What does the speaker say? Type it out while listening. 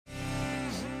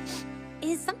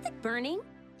Is something burning?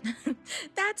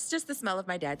 That's just the smell of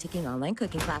my dad taking online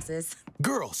cooking classes.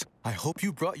 Girls, I hope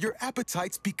you brought your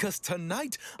appetites because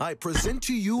tonight I present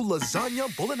to you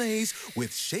lasagna bolognese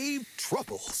with shaved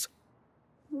truffles.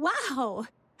 Wow,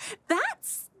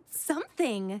 that's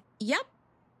something. Yep,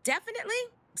 definitely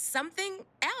something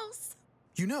else.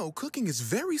 You know, cooking is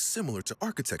very similar to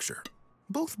architecture.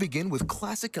 Both begin with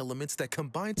classic elements that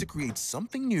combine to create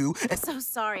something new and... So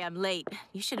sorry I'm late.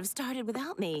 You should have started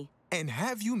without me. And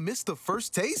have you missed the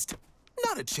first taste?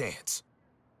 Not a chance.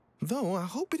 Though I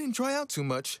hope it didn't dry out too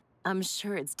much. I'm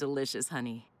sure it's delicious,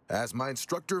 honey. As my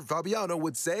instructor Fabiano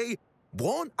would say,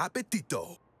 buon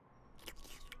appetito.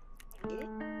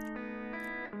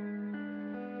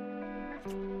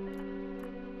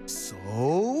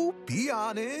 So, be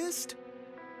honest.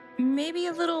 Maybe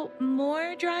a little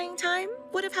more drying time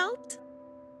would have helped?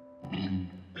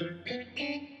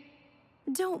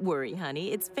 Don't worry,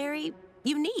 honey. It's very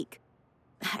unique.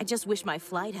 I just wish my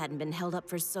flight hadn't been held up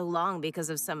for so long because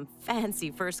of some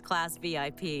fancy first-class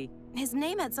VIP. His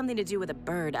name had something to do with a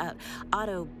bird.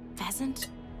 Otto Pheasant?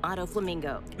 Otto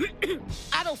Flamingo.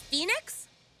 Otto Phoenix?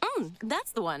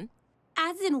 That's the one.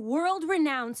 As in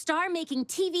world-renowned star-making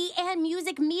TV and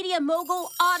music media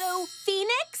mogul Otto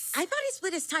Phoenix? I thought he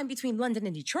split his time between London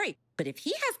and Detroit, but if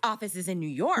he has offices in New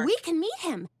York... We can meet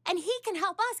him, and he can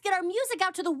help us get our music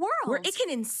out to the world. Where it can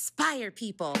inspire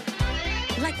people.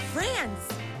 Like France.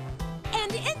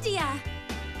 And India.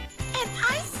 And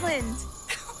Iceland.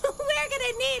 We're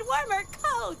gonna need warmer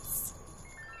coats.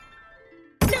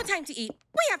 No time to eat.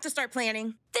 We have to start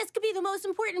planning. This could be the most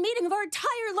important meeting of our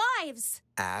entire lives.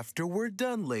 After we're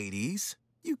done, ladies,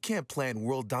 you can't plan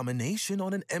world domination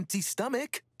on an empty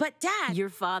stomach. But, Dad... Your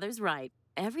father's right.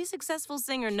 Every successful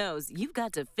singer knows you've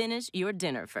got to finish your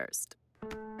dinner first.